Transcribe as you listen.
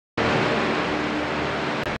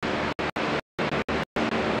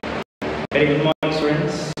Very good morning,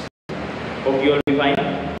 students. Hope you all be fine.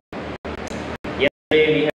 Yesterday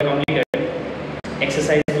we have completed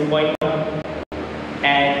exercise 2.1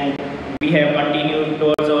 and we have continued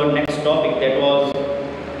towards our next topic, that was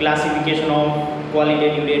classification of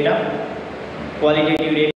qualitative data.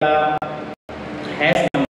 Qualitative data has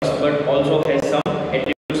numbers but also has some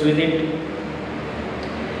attributes with it,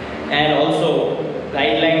 and also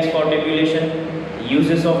guidelines for tabulation,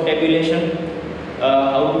 uses of tabulation,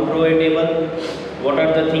 how to draw a table, what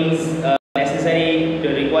are the things necessary to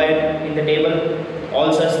require in the table.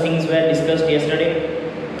 All such things were discussed yesterday.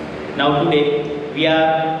 Now today we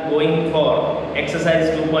are going for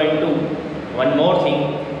exercise 2.2. One more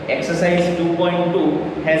thing, exercise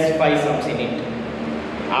 2.2 has 5 sums in it.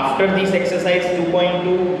 After this exercise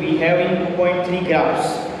 2.2 we have in 2.3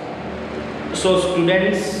 graphs. So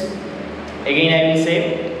students, again I will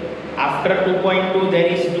say, after 2.2 there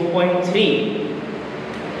is 2.3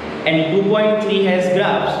 and 2.3 has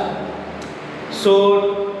graphs.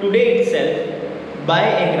 So today itself, by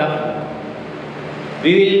a graph,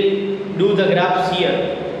 we will do the graphs here,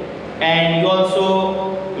 and you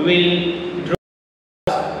also will draw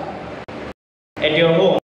at your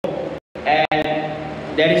home, and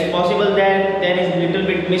there is possible that there is a little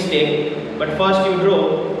bit mistake, but first you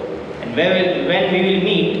draw, and when we will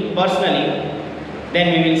meet personally,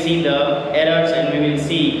 then we will see the errors and we will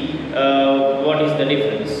see what is the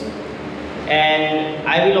difference. And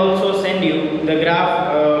I will also send you the graph.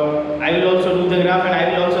 I will also do the graph and I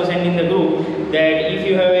will also send in the group, that if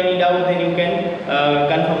you have any doubt then you can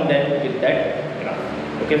confirm that with that graph.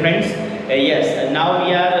 Okay friends? Yes, now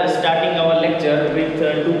we are starting our lecture with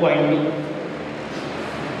 2.2,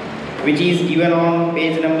 which is given on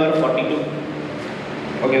page number 42.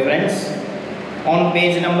 Okay friends, on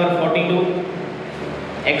page number 42,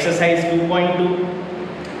 exercise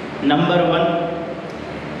 2.2, number 1.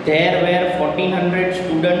 There were 1400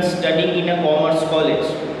 students studying in a commerce college.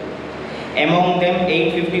 Among them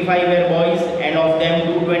 855 were boys, and of them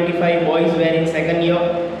 225 boys were in second year.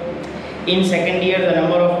 In second year the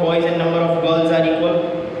number of boys and number of girls are equal.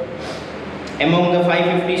 Among the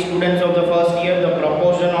 550 students of the first year, the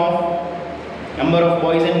proportion of number of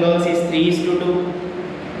boys and girls is 3:2.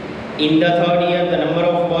 In the third year the number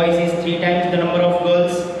of boys is 3 times the number of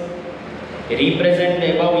girls. Represent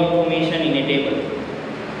the above information in a table.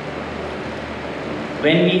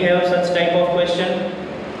 When we have such type of question,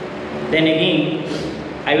 then again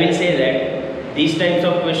I will say that these types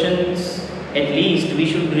of questions at least we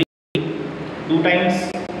should read 2 times.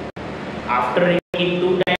 After reading it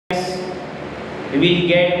 2 times, we will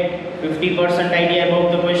get 50% idea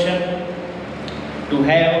about the question. To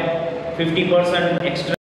have 50%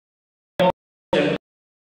 extra,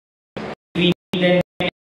 we then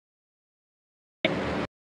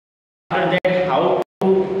after that how to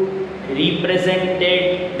represent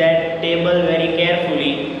that table very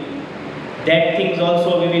carefully, that things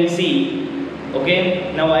also we will see.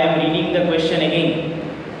 Okay, now I am reading the question again.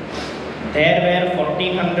 There were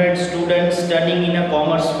 1400 students studying in a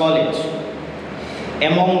commerce college.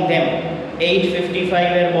 Among them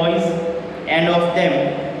 855 were boys, and of them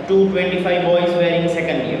 225 boys were in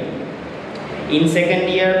second year. In second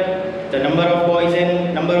year the number of boys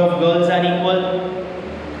and number of girls are equal.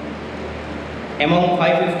 Among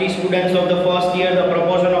 550 students of the first year, the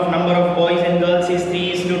proportion of number of boys and girls is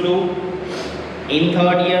 3:2. In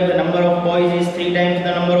third year, the number of boys is 3 times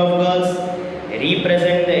the number of girls.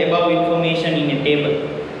 Represent the above information in a table.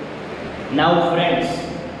 Now friends,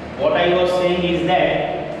 what I was saying is that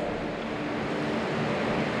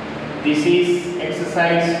this is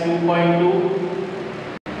exercise 2.2.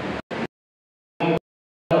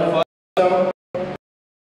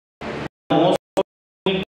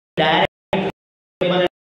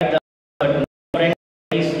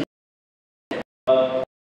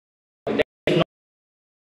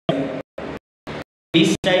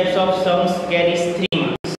 These types of sums carries 3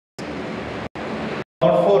 marks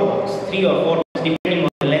or 4 marks, 3 or 4 marks depending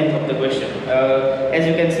on the length of the question. As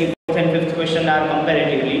you can see, 4th and 5th question are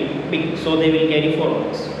comparatively big, so they will carry 4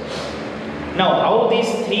 marks. Now how these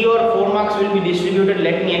 3 or 4 marks will be distributed,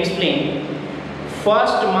 let me explain.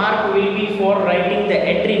 First mark will be for writing the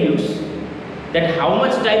attributes, that how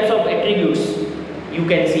much types of attributes you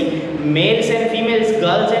can see. Males and females,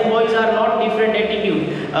 girls and boys are not different attribute,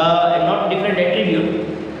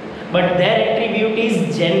 but their attribute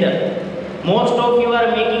is gender. Most of you are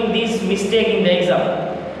making this mistake in the exam.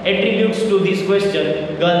 Attributes to this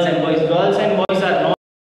question, girls and boys. Girls and boys are not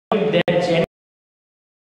their gender.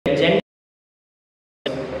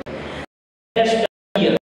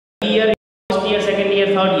 Year, first year, second year,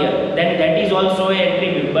 third year, then that is also an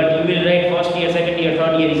attribute, but you will write first year, year, second year,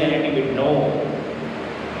 third year is an attribute? No.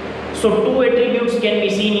 So two attributes can be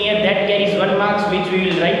seen here, that carries 1 marks, which we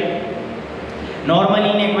will write. Normally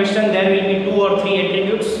in a question there will be 2 or 3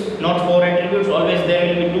 attributes, not 4 attributes, always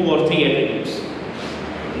there will be 2 or 3 attributes.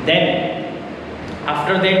 Then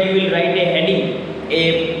after that you will write a heading,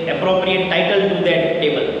 a appropriate title to that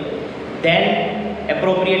table. Then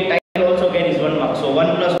appropriate title also carries 1 mark. So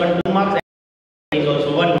 1 plus 1, 2 marks, and is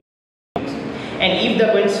also 1 mark. And if the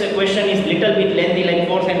question is little bit lengthy like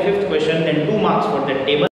 4th and 5th question, then 2 marks for that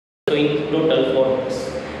table. So in total 4 marks.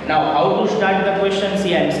 Now how to start the question?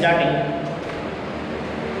 See, I am starting.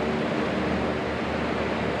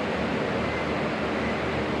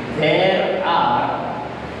 There are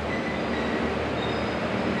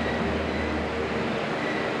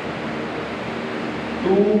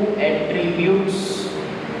 2 attributes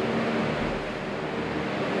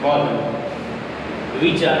called,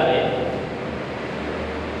 which are there?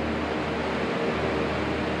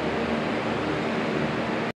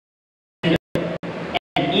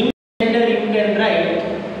 And in gender you can write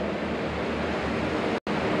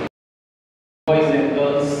boys and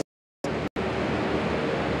girls.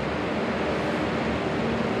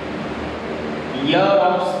 Year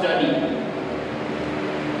of study.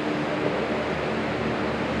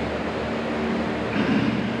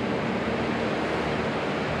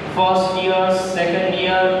 First year, second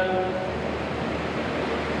year.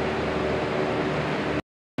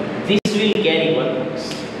 This will carry 1 marks.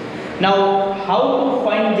 Now, how to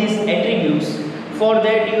find these attributes? For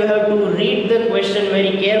that you have to read the question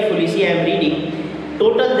very carefully. See, I am reading.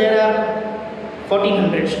 Total there are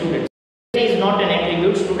 1400 students. It is not an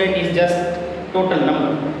attribute, student is just total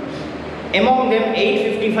number. Among them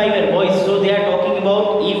 855 are boys, so they are talking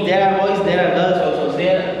about, if there are boys there are girls also. They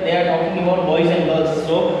are talking about boys and girls,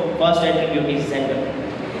 so first attribute is gender.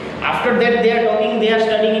 After that they are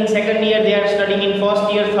studying in second year, they are studying in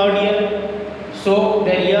first year, third year. So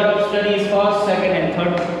their year of study is first, second and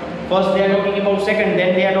third. First they are talking about second,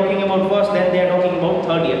 then they are talking about first, then they are talking about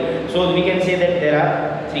third year. So we can say that there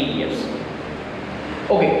are 3 years.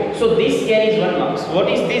 Okay, so this carries 1 marks. What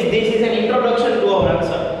is this? This is an introduction to our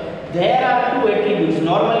answer. There are 2 attributes.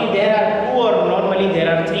 Normally there are 2 or normally there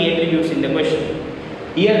are 3 attributes in the question.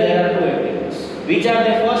 Here there are 2 attributes. Which are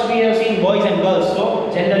the first we have seen boys and girls. So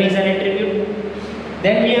gender is an attribute.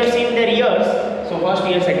 Then we have seen their years. So first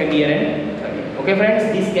year, second year and third year. Okay friends,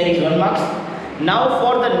 this carries 1 marks. Now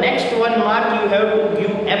for the next 1 mark you have to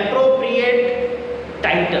give appropriate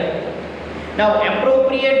title. Now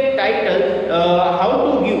appropriate title, how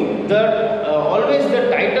to give? Always the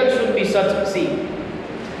title should be such. See,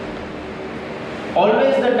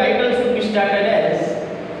 always the title should be started as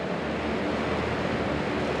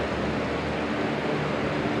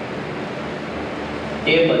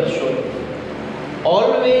table showing.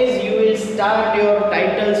 Always you will start your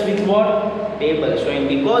titles with what? Table showing,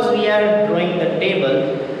 because we are drawing the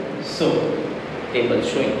table. So table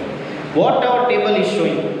showing. What our table is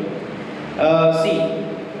showing? See,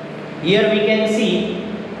 here we can see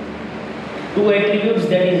 2 attributes,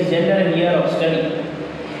 that is gender and year of study.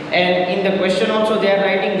 And in the question also they are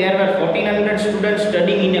writing there were 1400 students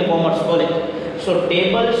studying in a commerce college. So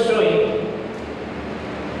table showing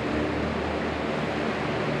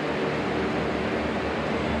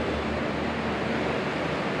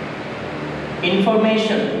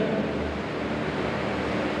information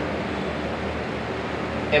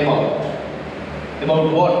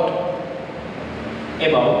about what?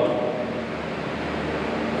 About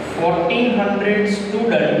 1400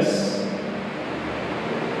 students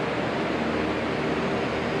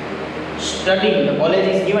studying. The college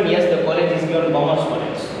is given, yes, the college is given, Commerce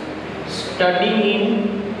College. Studying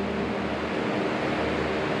in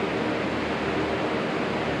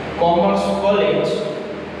Commerce College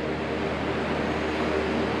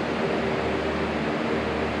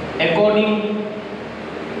according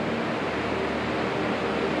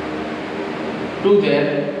to their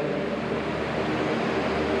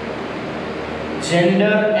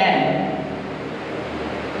gender and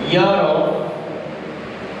year of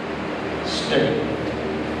study.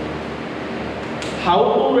 How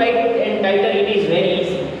to write and title? It is very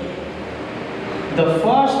easy. The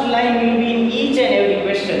first line will be in each and every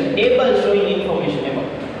question, table showing information about.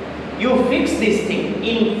 You fix this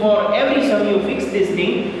thing, for every sum you fix this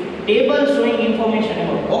thing, table showing information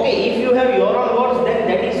about. Okay, if you have your own words, then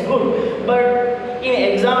that is good. But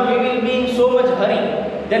in exam we will be in so much hurry.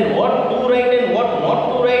 Then what to write and what not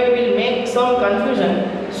to write will make some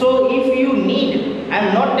confusion. So if you need, I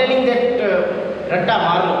am not telling that ratta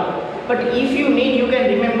marlo, but if you need, you can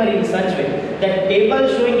remember in such way that table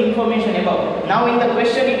showing information about. Now in the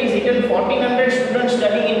question it is written 1400 students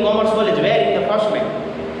studying in Commerce College. Where? In the first line.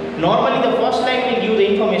 Normally the first line will give the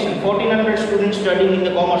information, 1400 students studying in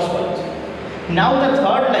the commerce college. Now the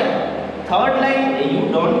third line you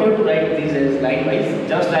don't have to write this as line wise,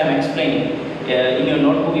 just I am explaining. In your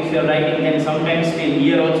notebook if you are writing, then sometimes still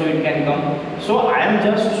here also it can come. So I am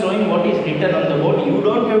just showing what is written on the board. You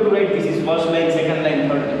don't have to write this is first line, second line,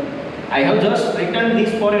 third line. I have just written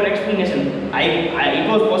this for your explanation. It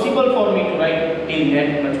was possible for me to write till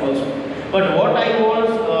that much also. But what I was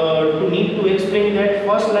to need to explain that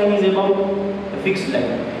first line is about the fixed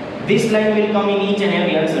line. This line will come in each and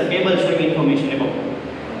every answer. Table showing information about.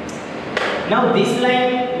 Now this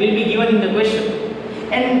line will be given in the question.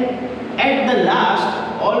 And at the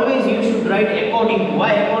last, always you should write according to.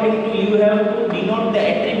 Why according to? You have to denote the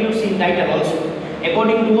attributes in title also.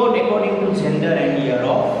 According to what? According to gender and year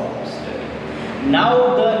of study.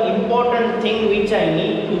 Now the important thing which I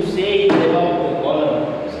need to say is about the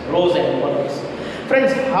columns, rows and columns.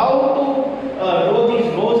 Friends, how to row these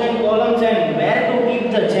rows and columns, and where to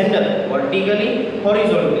keep the gender? Vertically,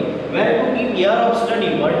 horizontally. Where to keep year of study?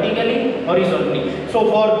 Vertically, horizontally.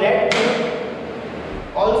 So for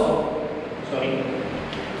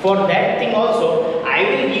that thing also, I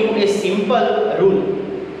will give a simple rule.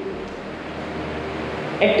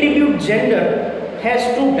 Attribute gender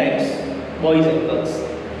has two types, boys and girls.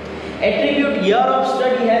 Attribute year of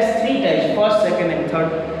study has three types, first, second and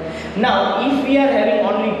third. Now if we are having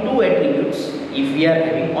only two attributes,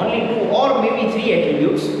 or maybe three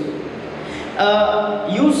attributes,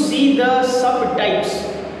 you see the subtypes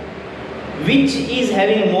which is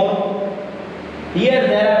having more. Here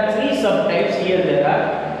there are three subtypes, here there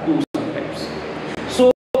are two subtypes.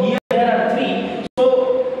 So here there are three. So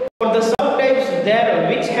for the subtypes there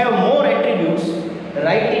which have more attributes,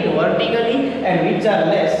 write it vertically, and which are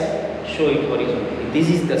less, show it horizontally. This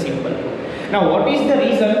is the simple rule. Now what is the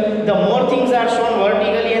reason the more things are shown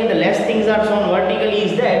vertically and the less things are shown vertically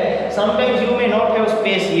is that sometimes you may not have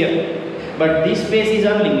space here, but this space is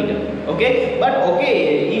unlimited. Okay, but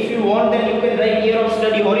okay, if you want then you can write year of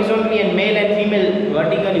study horizontally and male and female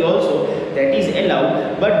vertically also, that is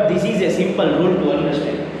allowed, but this is a simple rule to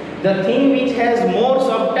understand. The thing which has more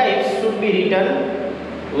subtypes should be written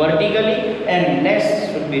vertically and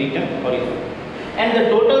less should be written horizontally, and the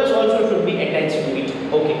totals also should be attached to it.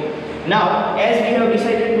 Okay, now as we have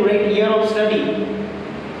decided to write year of study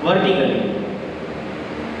vertically,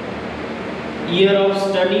 year of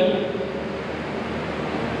study,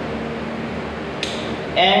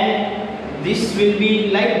 and this will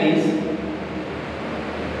be like this,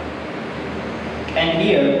 and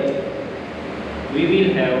here we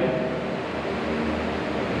will have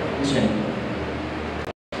gender.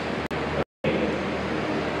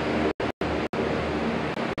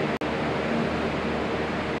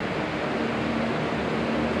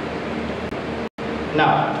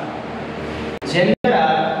 Now gender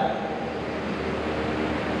are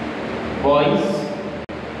boys,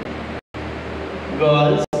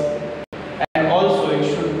 girls, and also it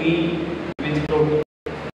should be with total.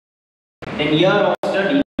 Then year of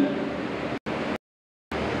study,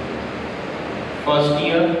 first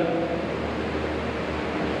year,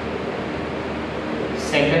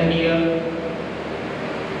 second year,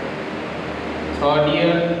 third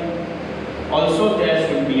year, also there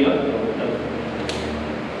should be a total.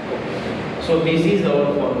 So this is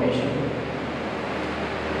our formation.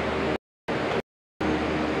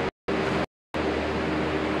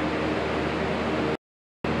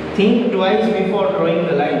 Think twice before drawing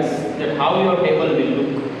the lines that how your table will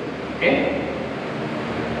look. Okay,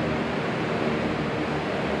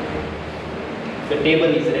 the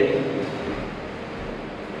table is ready.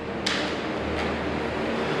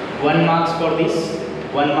 1 marks for this,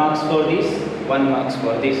 1 marks for this, 1 marks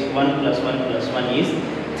for this. 1 plus 1 plus 1 is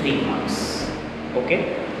 3 marks.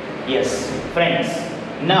 Okay, yes friends,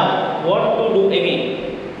 now what to do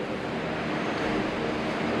again?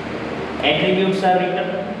 Attributes are written,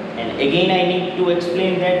 and again I need to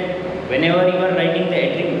explain that whenever you are writing the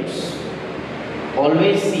attributes,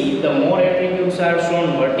 always see the more attributes are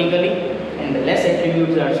shown vertically and the less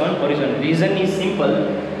attributes are shown horizontally. Reason is simple.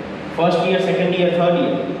 First year, second year, third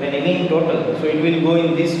year, then again total, so it will go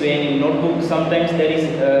in this way. And in notebook sometimes there is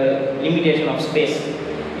limitation of space,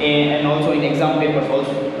 and also in exam papers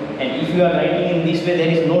also. And if you are writing in this way, there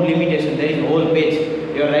is no limitation, there is whole page.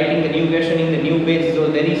 You are writing the new question in the new page, so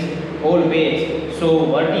there is whole page. So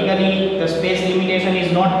vertically the space limitation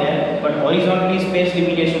is not there, but horizontally space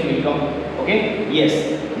limitation will come. Okay, yes.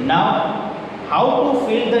 Now how to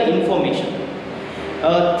fill the information?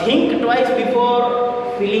 Think twice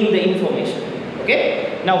before filling the information.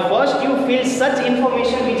 Okay, now first you fill such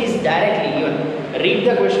information which is directly given. Read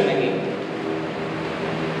the question again.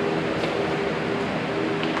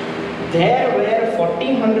 There were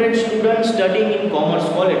 1400 students studying in Commerce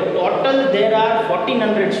College. Total there are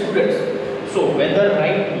 1400 students. So whether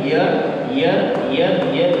write year,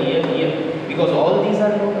 because all these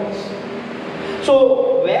are totals.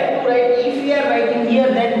 So where to write? If we are writing here,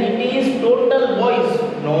 then it is total boys.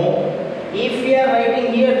 No. If we are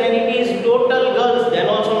writing here, then it is total girls. Then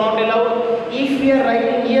also not allowed. If we are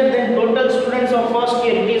writing here, then total students of first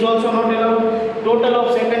year. It is also not allowed. Total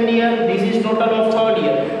of second year. This is total of third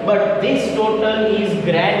year. But this total is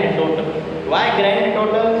grand total. Why grand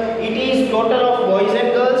total? It is total of boys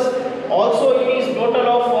and girls. Also, it is total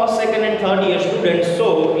of first, second, and third year students.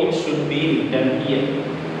 So it should be written here.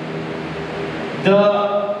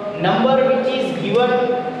 The number which is given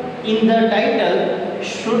in the title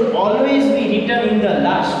should always be written in the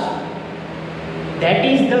last. That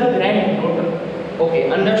is the grand total. Okay,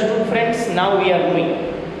 understood friends? Now we are moving.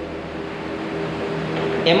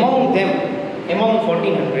 Among them, among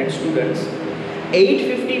 1400 students,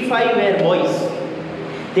 855 were boys.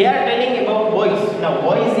 They are telling about boys. Now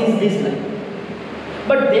boys is this line.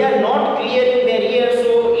 But they are not clearing their ears,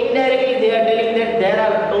 so indirectly they are telling that there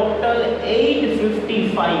are total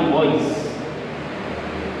 855 boys.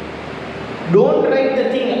 Don't write the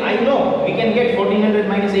thing. I know we can get 1400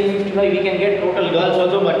 minus 855, we can get total girls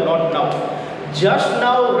also, but not now. Just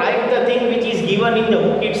now write the thing which is given in the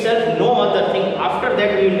book itself, no other thing. After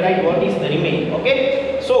that we will write what is the remaining.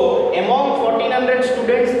 Okay. So among 1400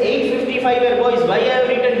 students, 855 were boys. Why I have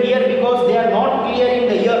written here? Because they are not clear in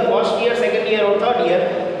the year, first year, second year or third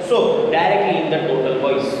year. So directly in the total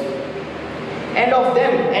boys. And of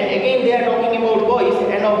them, and again they are talking about boys,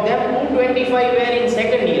 and of them 225 were in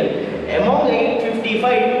second year. Among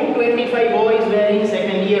 855, 225 boys were in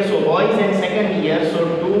second year. So boys in second year, so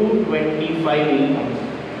 225 will come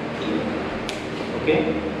here. Okay.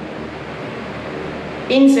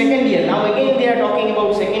 In second year, now again they are talking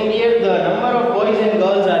about second year, the number of boys and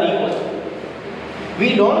girls are equal.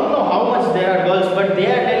 We don't know how much there are girls, but they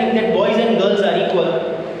are telling that boys and girls are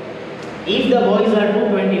equal. If the boys are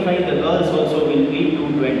 225, the girls also will be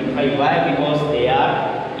 225. Why? Because they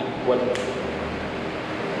are equal.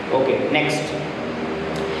 Okay, next.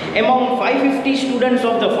 Among 550 students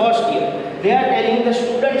of the first year, they are telling the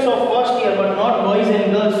students of first year, but not boys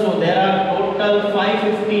and girls. So there are total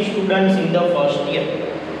 550 students in the first year.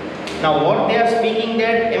 Now what they are speaking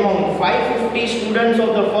that among 550 students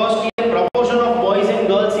of the first year, proportion of boys and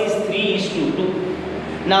girls is 3:2.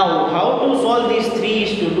 Now how to solve this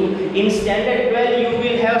 3:2? In standard 12 you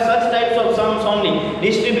will have such types of sums only.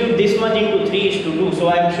 Distribute this much into 3:2. So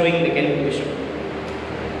I am showing the calculation.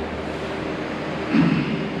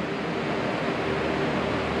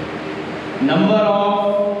 Number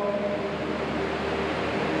of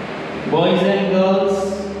boys and girls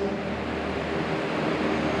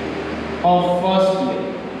of first year,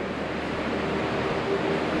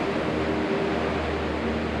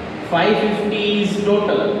 550 is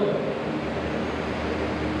total.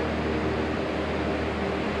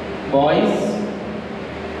 Boys,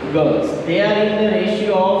 girls, they are in the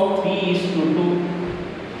ratio of 3:2.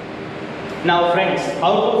 Now friends,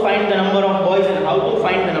 how to find the number of boys and how to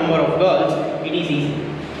find the number of girls? It is easy.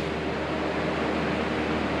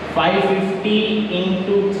 550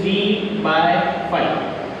 into 3 by 5.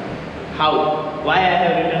 How? Why I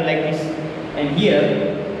have written like this? And here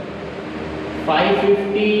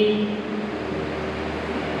 550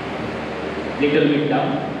 little bit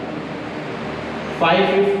down.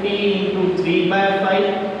 550 into 3 by 5.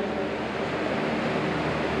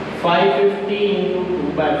 550 into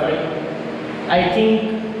 2 by 5. I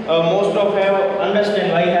think most of you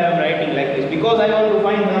understand why I am writing like this, because I want to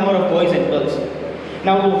find the number of boys and girls.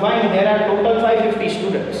 Now to find, there are total 550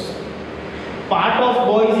 students. Part of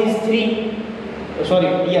boys is 3.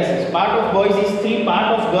 Part of boys is 3, part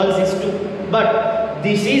of girls is 2. But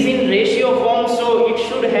this is in ratio form, so it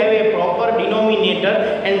should have a proper denominator,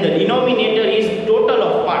 and the denominator is total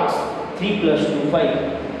of parts. 3 plus 2, 5.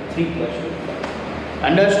 3 plus 2,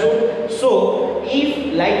 5. Understood? So if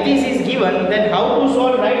like this is given, then how to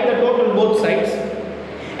solve? Write the total both sides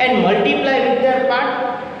and multiply with their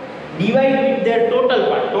part, divide with their total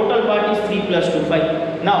part. Total part is 3 plus 2,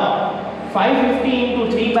 5. Now 550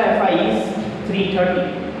 into 3 by 5 is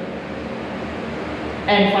 330,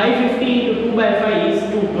 and 550 into 2 by 5 is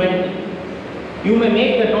 220. You may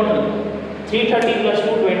make the total. 330 plus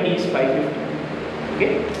 220 is 550.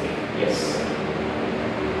 Okay? Yes.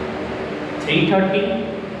 330.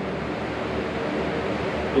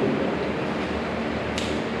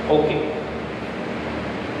 Okay.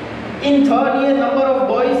 In third year, number of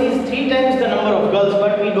boys is 3 times the number of girls,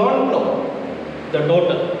 but we don't know the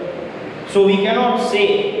total. So we cannot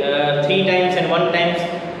say 3 times and 1 times.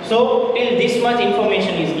 So till this much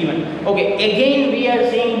information is given. Okay, again we are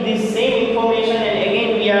seeing this same information and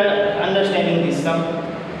again we are understanding this sum.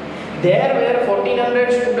 There were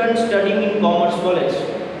 1400 students studying in Commerce College.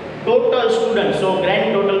 Total students, so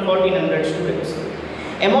grand total 1400 students.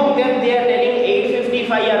 Among them they are telling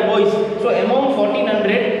 855 are boys. So among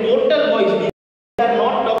 1400 total boys, we are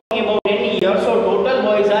not talking about any year, so total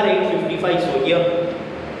boys are 855. So here,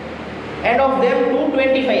 and of them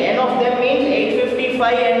 225, and of them means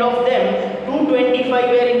 855, and of them 225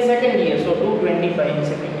 were in second year, so 225 in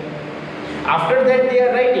second year. After that they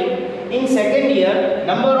are writing, in second year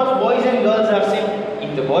number of boys and girls are same.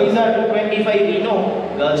 If the boys are 225, we know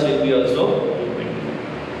girls will be also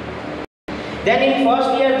 225. Then in first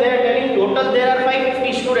year they are telling total there are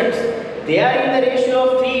 550 students. They are in the ratio of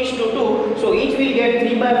 3:2, so each will get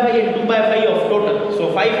 3/5 and 2/5 of total.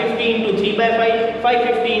 So 550 into 3/5,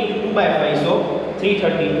 550 into 2/5, so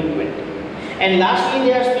 330 into 20. And lastly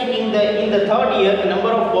they are speaking in the third year the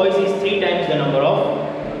number of boys is 3 times the number of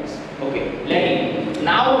girls. Okay,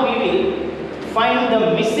 now we will find the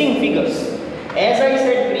missing figures. As I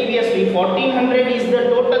said previously, 1400 is the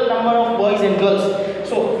total number of boys and girls.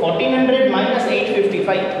 So 1400 minus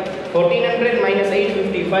 855. 1400 minus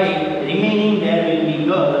 855, remaining there will be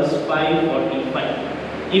girls 545.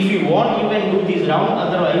 If you want, you can do this round,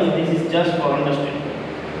 otherwise this is just for understanding.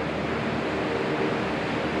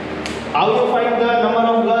 How you find the number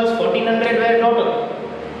of girls? 1400 were total.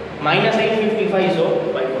 Minus 855, so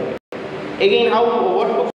 540. Again, what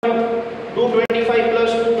to find? 225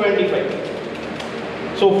 plus 225.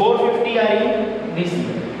 So 450 are in this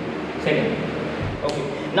second. Okay.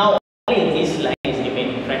 Now only this line is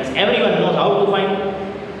remaining, friends. Everyone knows how to find.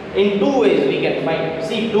 In two ways we can find.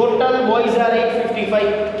 See, total boys are 855.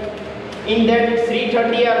 In that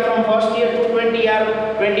 330 are from first year, 220 are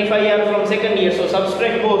 25 are from second year. So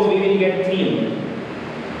subtract both, we will get 300.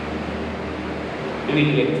 We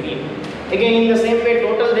will get 300. Again in the same way,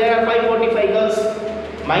 total there are 545 girls.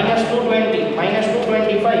 Minus 220, minus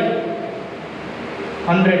 225.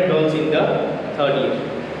 100 girls in the third year.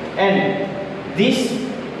 And this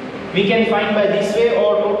we can find by this way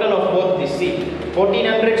or total of both this. See,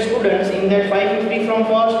 1400 students, in that 550 from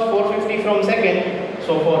first, 450 from second,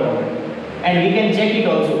 so 400. And we can check it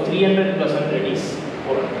also, 300 plus 100 is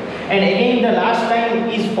 400. And again the last line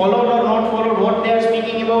is followed or not followed. What they are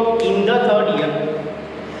speaking about? In the third year,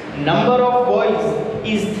 number of boys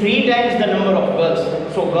is 3 times the number of girls.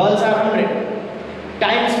 So girls are 100.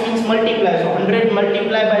 Times means multiply, so 100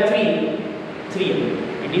 multiplied by 3, 300.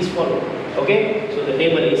 It is followed. Okay, so the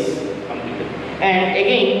table is completed. And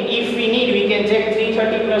again, if we need, we can check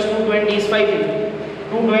 330 plus 220 is 550.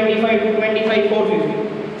 225, 225, 450.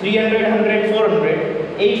 300, 100, 400.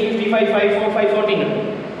 855, 545,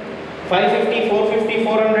 1400. 550, 450,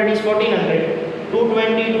 400 is 1400.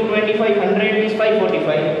 220, 225, 100 is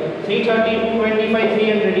 545. 330, 225,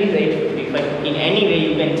 300 is 855. In any way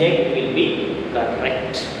you can check, it will be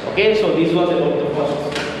correct. Okay, so this was about the first.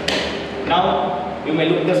 Now you may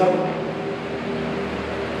look the sum.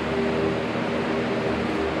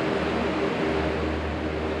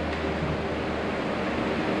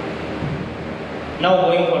 Now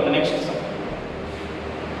going for the next sum.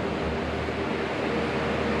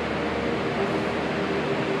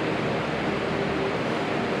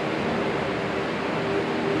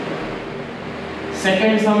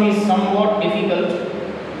 Second sum is somewhat difficult,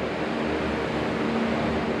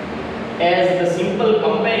 as the simple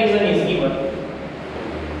comparison is given.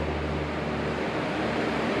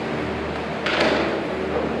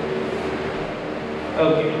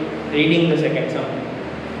 Okay, reading the second sum.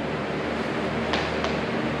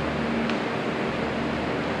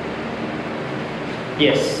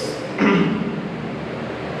 Yes.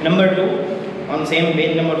 Number 2, on same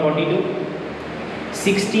page, number 42.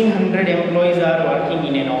 1600 employees are working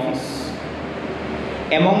in an office.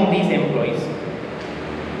 Among these employees,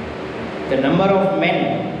 the number of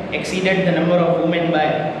men exceeded the number of women by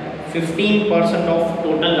 15% of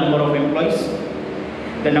total number of employees.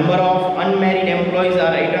 The number of unmarried employees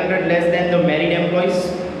are 800 less than the married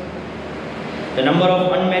employees. The number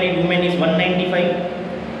of unmarried women is 195.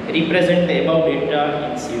 Represent the above data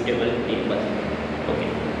in suitable table. Okay.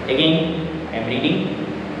 Again, I am reading.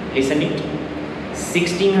 Listen it.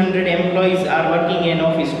 1600 employees are working in an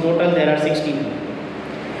office. Total there are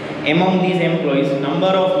 1600. Among these employees,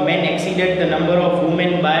 number of men exceeded the number of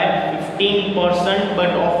women by 15%, but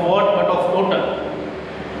of what? But of total.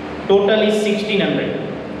 Total is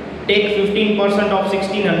 1600. Take 15% of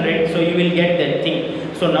 1600, so you will get that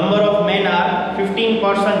thing. So number of men are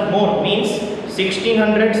 15% more, means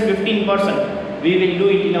 1600 is 15%. We will do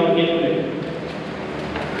it in our calculator.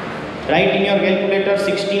 Write in your calculator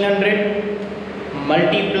 1600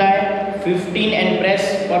 multiply 15 and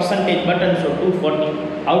press percentage button, so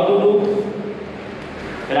 240. How to do?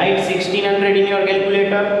 Write 1600 in your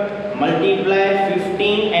calculator, multiply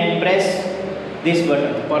 15 and press this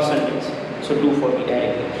button, percentage, so 240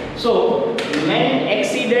 directly. So men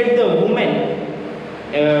exceeded the women.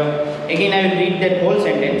 Again I will read that whole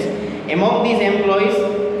sentence. Among these employees,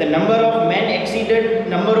 the number of men exceeded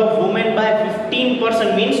number of women by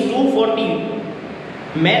 15%, means 240.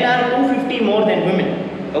 Men are 250 more than women.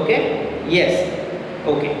 Okay? Yes.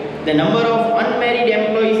 Okay. The number of unmarried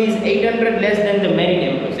employees is 800 less than the married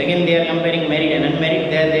employees. Again they are comparing married and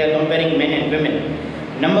unmarried. There they are comparing men and women.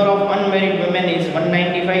 Number of unmarried women is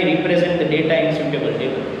 195. Represent the data in suitable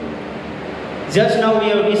table. Just now we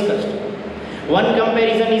have discussed. One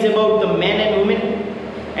comparison is about the men and women,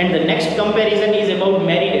 and the next comparison is about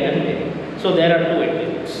married and unmarried. So there are two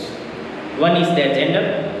attributes. One is their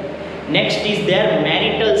gender. Next is their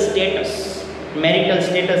marital status. Marital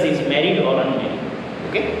status is married or unmarried.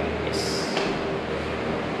 Okay? Yes.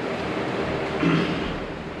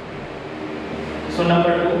 So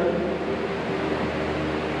number 2.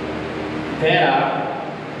 There are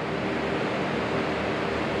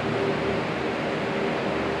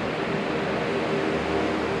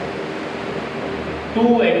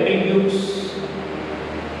two attributes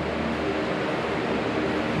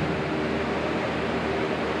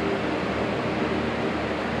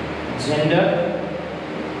gender.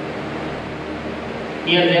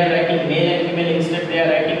 Here they are writing male and female, instead they are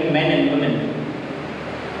writing men and women.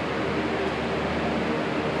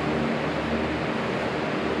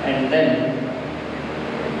 And then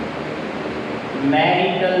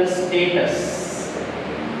marital status,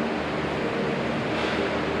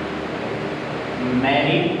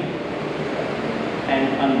 married and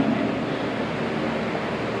unmarried.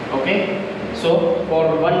 Okay, so for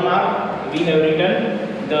 1 mark we have written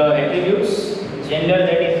the attributes: gender,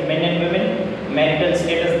 that is men and women; marital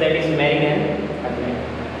status, that is married and unmarried.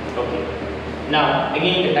 Okay, now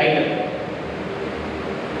again the title: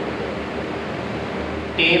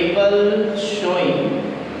 table showing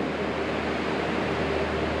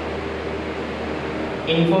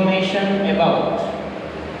information about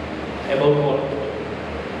what?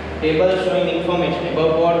 Table showing information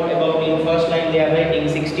about what? About, in first line they are writing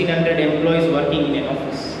 1600 employees working in an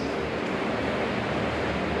office.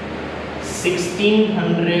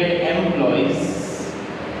 1600 employees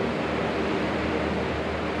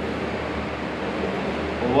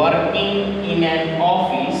working in an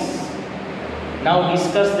office. Now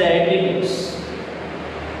discuss the attributes.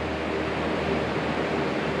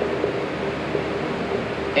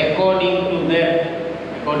 According to their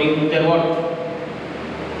what?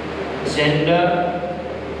 Gender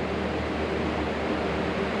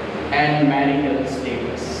and marital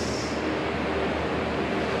status.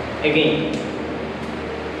 Again,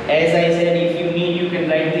 as I said, if you need, you can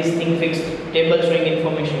write this thing fixed. Table showing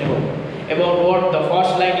information about what? The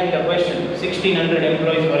first line in the question: 1600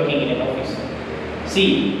 employees working in an office.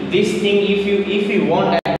 See, this thing, if you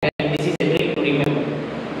want, and this is a trick to remember.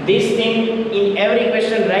 This thing in every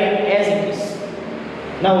question write as it is.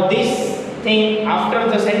 Now this thing, after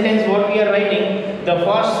the sentence what we are writing, the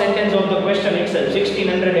first sentence of the question itself: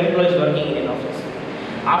 1600 employees working in an office.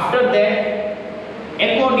 After that,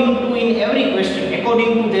 according to in every question, according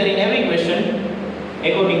to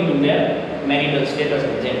their marital status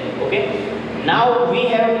and gender. Okay. Now we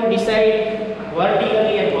have to decide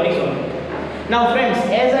vertically and horizontally. Now friends,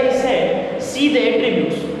 as I said, see the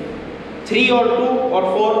attributes: 3 or 2 or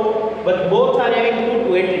 4, but both are having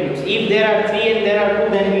two attributes. If there are 3 and there are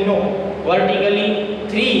 2, then we know vertically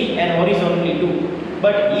 3 and horizontally 2.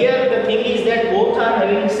 But here the thing is that both are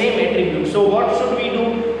having same attributes. So what should we do?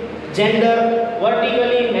 Gender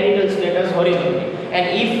vertically, marital status horizontally. And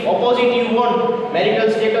if opposite you want, marital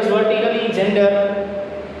status vertically, gender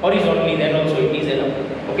horizontally, then also it is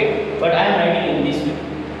allowed. Okay, but I am writing in this way.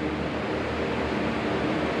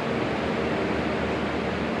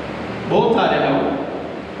 Both are allowed.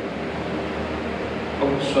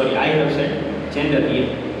 Oh, sorry, I have said gender here.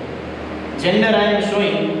 Gender I am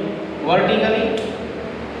showing vertically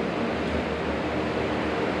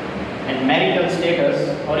and marital status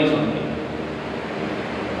horizontally.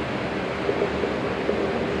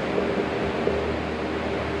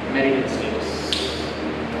 Marital status.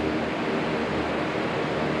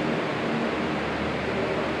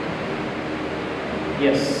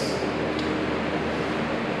 Yes.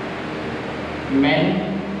 Men,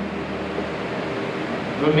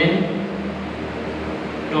 women,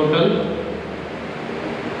 total,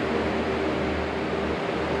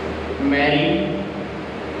 married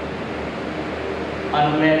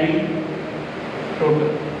unmarried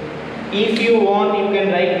total. If you want, you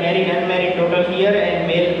can write married unmarried total here and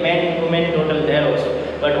male man woman total there also.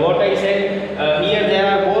 But what I said here, there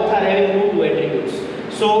are both are having two attributes.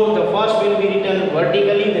 So the first will be written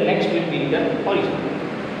vertically, the next will be written horizontally.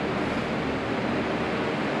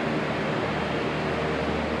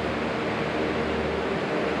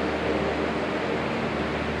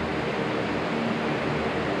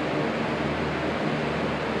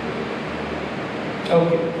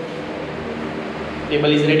 Okay.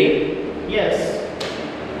 Table is ready? Yes.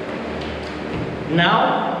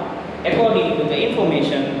 Now, according to the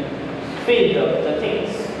information, fill the things.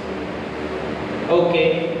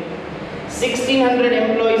 Okay. 1600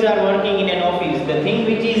 employees are working in an office. The thing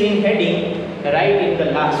which is in heading, write in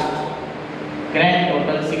the last. Grand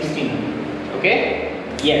total 1600. Okay?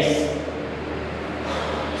 Yes.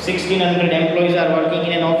 1600 employees are working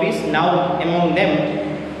in an office. Now, among them,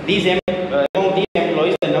 among these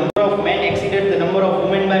employees, the number of men exceeded the number of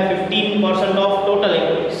women by 15% of total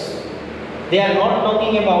employees. They are not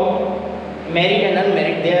talking about married and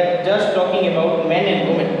unmarried. They are just talking about men and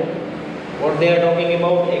women. What they are talking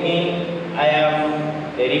about, again, I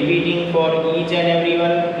am repeating for each and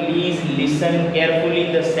everyone. Please listen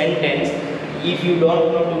carefully the sentence. If you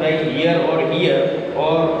don't know to write here or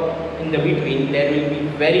in the between, there will be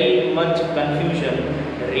very much confusion.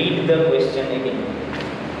 Read the question again.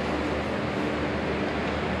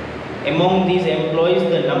 Among these employees,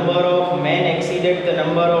 the number of men exceeded the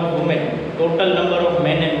number of women. Total number of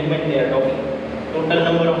men and women they are talking. Total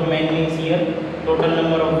number of men means here. Total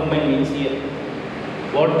number of women means here.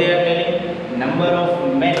 What they are telling? Number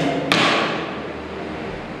of men.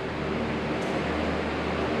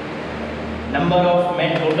 Number of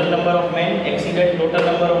men. Total number of men exceeded total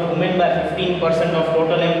number of women by 15% of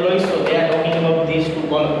total employees. So they are talking about these two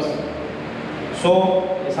columns.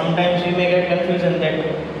 So sometimes you may get confusion that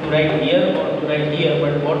to write here or to write here,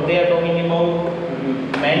 but what they are talking about,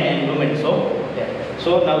 men and women.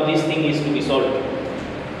 So now this thing is to be solved.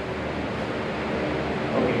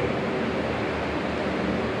 Okay.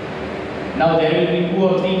 Now there will be 2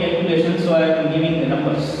 or 3 calculations, so I am giving the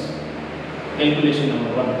numbers. Calculation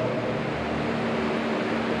number 1.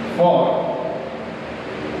 For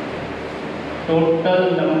total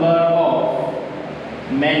number of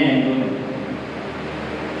men and women.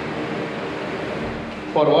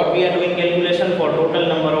 For what we are doing calculation? For total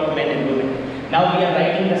number of men and women. Now we are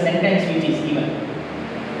writing the sentence which is given.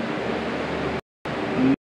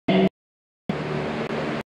 Men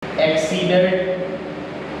exceeded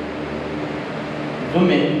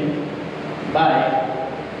women by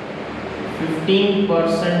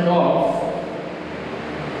 15% of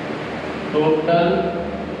total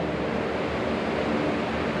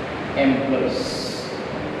employees.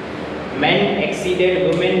 Men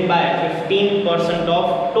exceeded women by 15%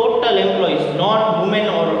 of total employees, not women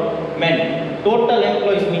or men. Total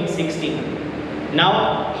employees means 16.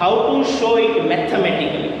 Now, how to show it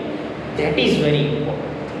mathematically? That is very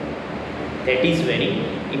important. That is very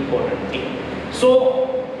important thing.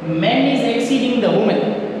 So, men is exceeding the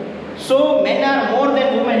women. So, men are more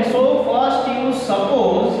than women. So, first you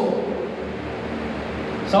suppose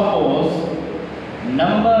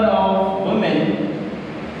number of women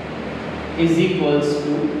is equals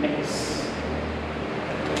to x.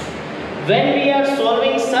 When we are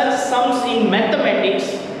solving such sums in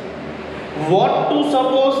mathematics, what to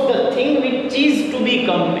suppose the thing which is to be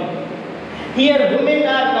compared? Here women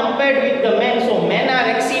are compared with the men, so men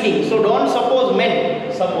are exceeding. So don't suppose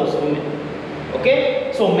men, suppose women.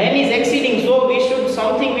 Okay? So men is exceeding, so we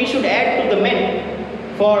should add to the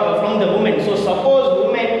men from the women. So suppose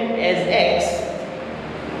women as x.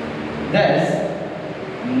 Thus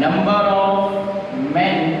number of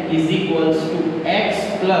men is equals to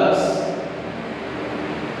x plus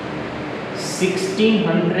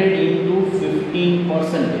 1600 into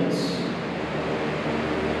 15%.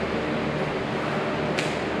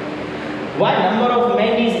 Why number of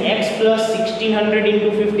men is x plus 1600 into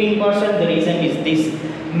 15%? The reason is this.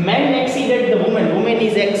 Men exceeded the woman. Woman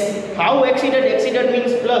is x. How exceeded? Exceeded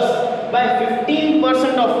means plus by 15%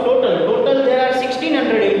 of total. Total there are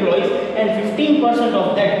 1600 employees and 15%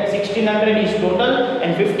 of that 1600 is total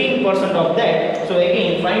and 15% of that. So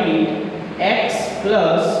again find it x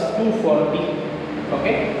plus 240.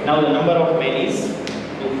 Okay. Now the number of men is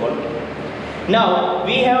 240. Now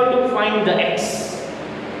we have to find the x.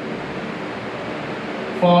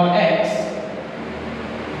 For x,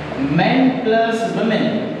 men plus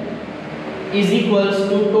women is equals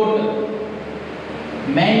to total.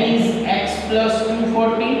 Men is x plus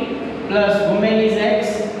 240 plus women is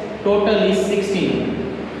x, total is 16.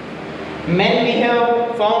 Men we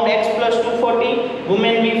have found x plus plus 240,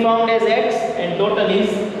 women we found as x, and total is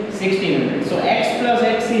 1600. So x plus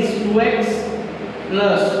x is 2x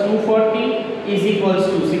plus 240 is equals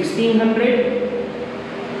to 1600.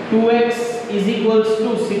 2x is equals to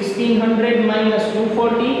 1600 minus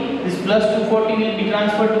 240. This plus 240 will be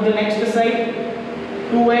transferred to the next side.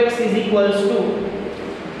 2x is equals to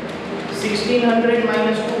 1600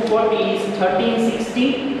 minus 240 is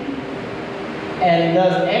 1360, and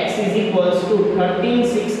thus x is equals to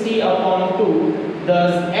 1360 upon 2,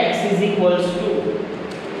 thus x is equals to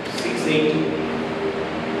 680.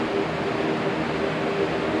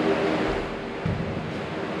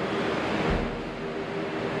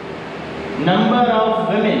 Number of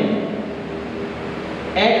women,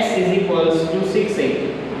 x is equals to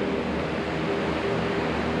 680.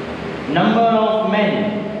 Number of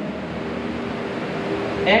men,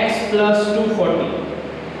 x plus 240.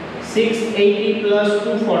 680 plus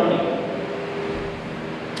 240,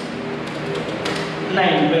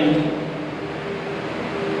 920.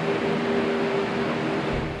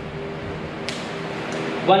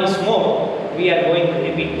 Once more, we are going to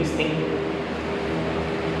repeat this thing.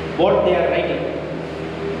 What they are writing.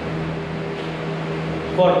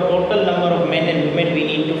 For total number of men and women, we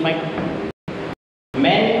need to find.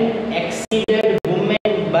 Men exceeded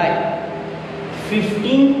women by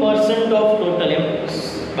 15% of total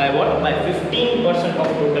employees. By what? By 15% of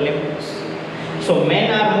total employees. So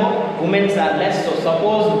men are more, women are less. So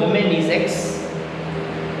suppose women is x.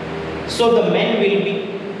 So the men will be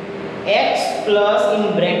x plus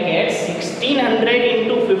in brackets 1600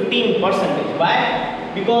 into 15%.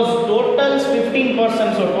 Why? Because total is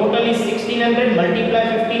 15%. So total is 1600 multiply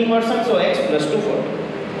 15%. So x plus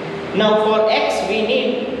 240. Now for x we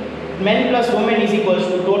need men plus women is equals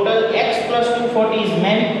to total x plus 240 is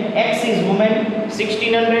men, x is women,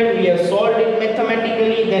 1600 we have solved it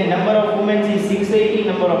mathematically, then number of women is 680,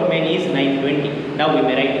 number of men is 920. Now we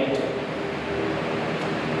may write it.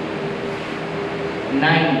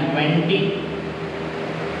 920,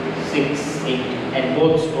 680, and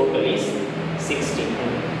both total is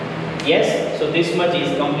 1600. Yes, so this much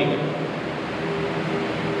is completed.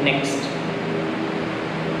 Next.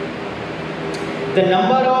 The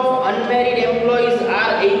number of unmarried employees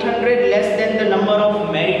are 800 less than the number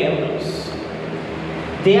of married employees.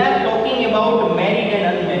 They are talking about married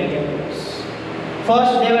and unmarried employees.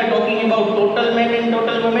 First they were talking about total men and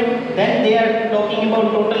total women. Then they are talking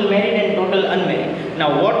about total married and total unmarried.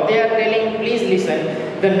 Now what they are telling, please listen.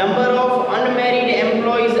 The number of unmarried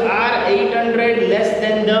employees are 800 less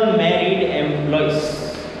than the married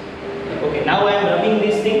employees. Okay, now I am rubbing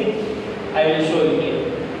this thing. I will show you here.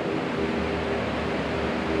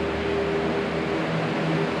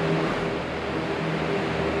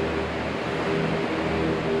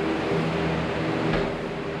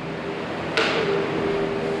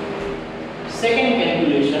 Second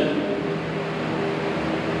calculation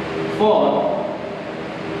for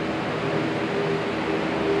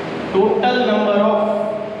total number of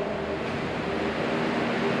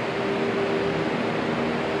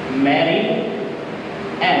married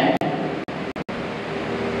and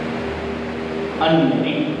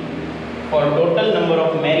unmarried. For total number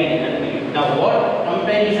of married and unmarried. Now what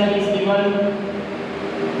comparison is given?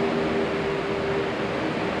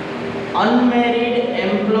 Unmarried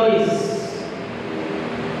employees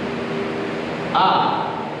are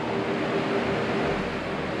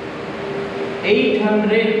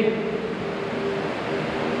 800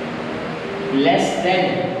 less than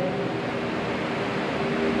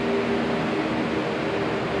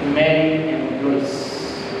married employees.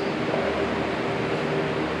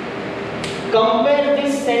 Compare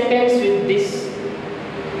this sentence with this.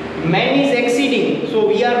 Men is exceeding, so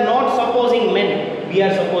we are not supposing men, we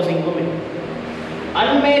are supposing women.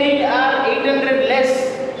 Unmarried are 800 less,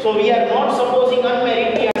 so we are not supposing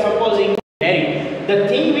unmarried, we are supposing married. The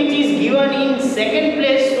thing which is given in second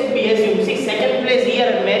place should be assumed. See, second place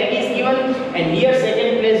here married is given, and here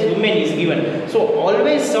second place women is given. So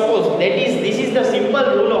always suppose, that is, this is the simple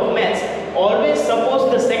rule of maths. Always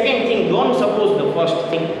suppose the second thing, don't suppose the first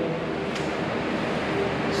thing.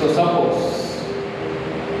 So suppose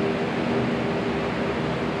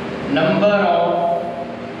number of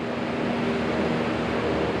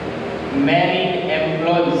married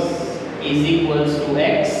employees is equals to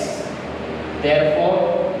x.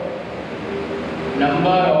 Therefore, number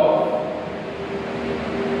of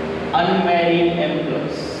unmarried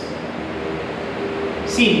employees.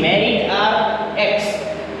 See, married are x,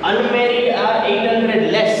 unmarried are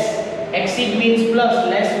 800 less. Exceed means plus,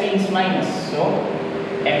 less means minus. So,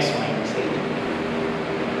 x minus 8.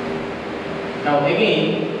 Now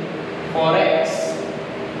again, for x,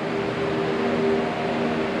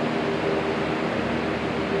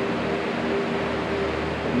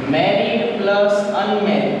 married plus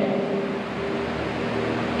unmarried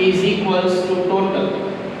is equals to total.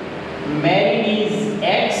 Married is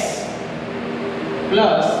x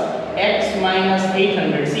plus x minus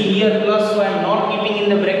 800. See here plus, so I am not keeping in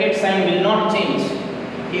the bracket, sign will not change,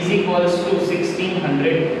 is equals to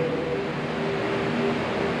 1600.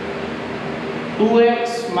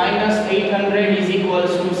 2x minus 800 is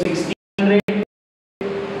equals to 1600.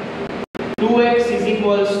 2x is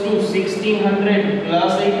equals to 1600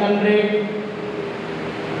 plus 800.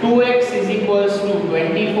 2x is equals to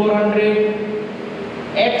 2400.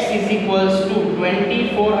 X is equals to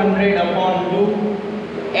 2400 upon 2.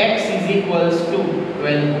 X is equals to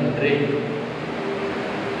 1200.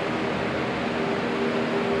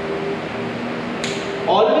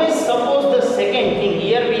 Always suppose the second thing,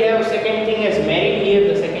 here we have second thing as married, here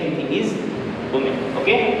the second thing is women.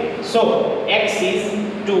 Okay, so X is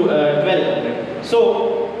 1200.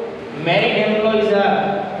 So married employees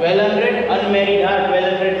are 1200, unmarried are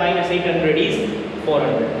 1200 minus 800 is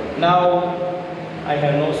 400. Now I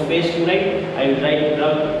have no space to write, I will write it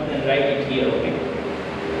up and write it here. Okay.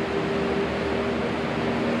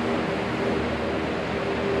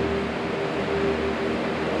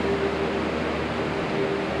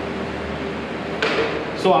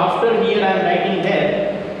 So after here I am writing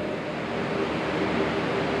there,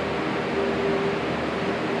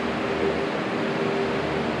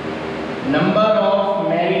 number of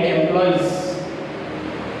married employees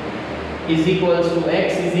is equals to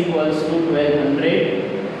X is equals to 1200.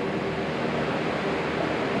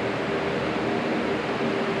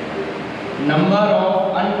 Number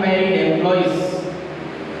of unmarried employees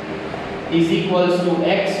is equals to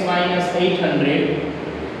X minus 800.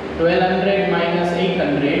 1200 minus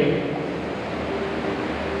 800,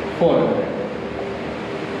 400.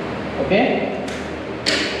 Okay.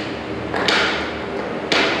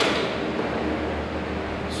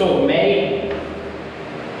 So married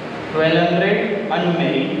 1200,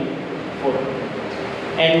 unmarried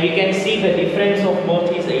 400, and we can see the difference of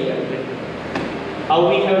both is 800. How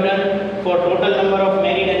we have done for total number of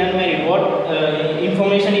married and unmarried? What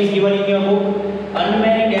information is given in your book?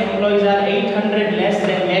 Unmarried employees are 800 less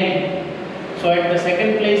than married. So at the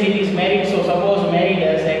second place it is married. So suppose married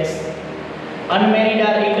as X. Unmarried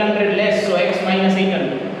are 800 less. So X minus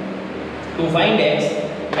 800. To find X,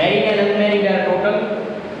 married and unmarried are total.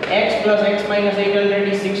 X plus X minus 800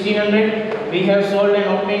 is 1600. We have solved and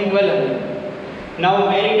obtained 1200. Now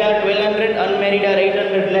married are 1200, unmarried are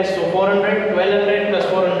 800 less. So 400, 1200 plus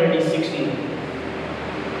 400 is 1600.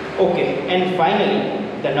 Okay, and finally,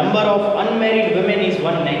 the number of unmarried women is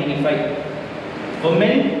 195.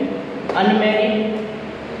 Women unmarried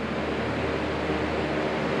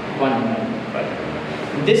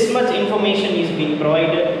 195. This much information is being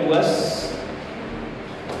provided to us.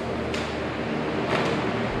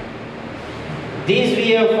 These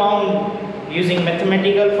we have found using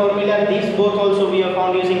mathematical formula. These both also we have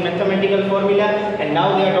found using mathematical formula. And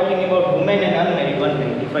now they are talking about women and unmarried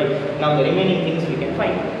 195. Now the remaining things we can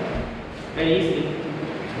find very easily.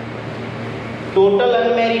 Total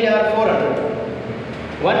unmarried are 400.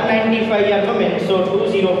 195 are women, so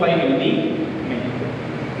 205 will be men.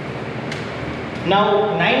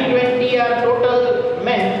 Now 920 are total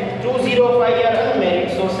men, 205 are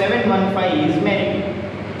unmarried, so 715 is married.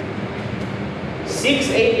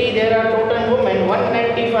 680 there are total women,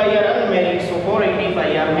 195 are unmarried, so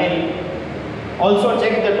 485 are married. Also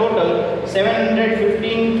check the total,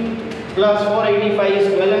 715 plus 485 is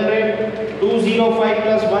 1200, 205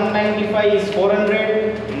 plus 195 is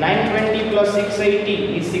 400, 920 plus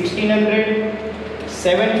 680 is 1600,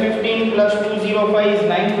 715 plus 205 is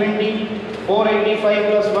 920,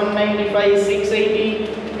 485 plus 195 is 680,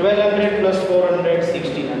 1200 plus 400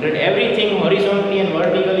 1600. Everything horizontally and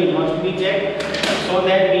vertically must be checked so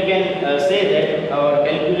that we can say that our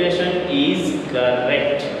calculation is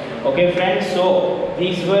correct. Okay friends, so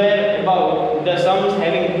these were about the sums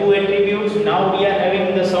having 2 attributes. Now we are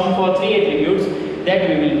having the sum for 3 attributes that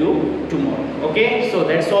we will do tomorrow. Okay, so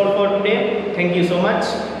that's all for today. Thank you so much.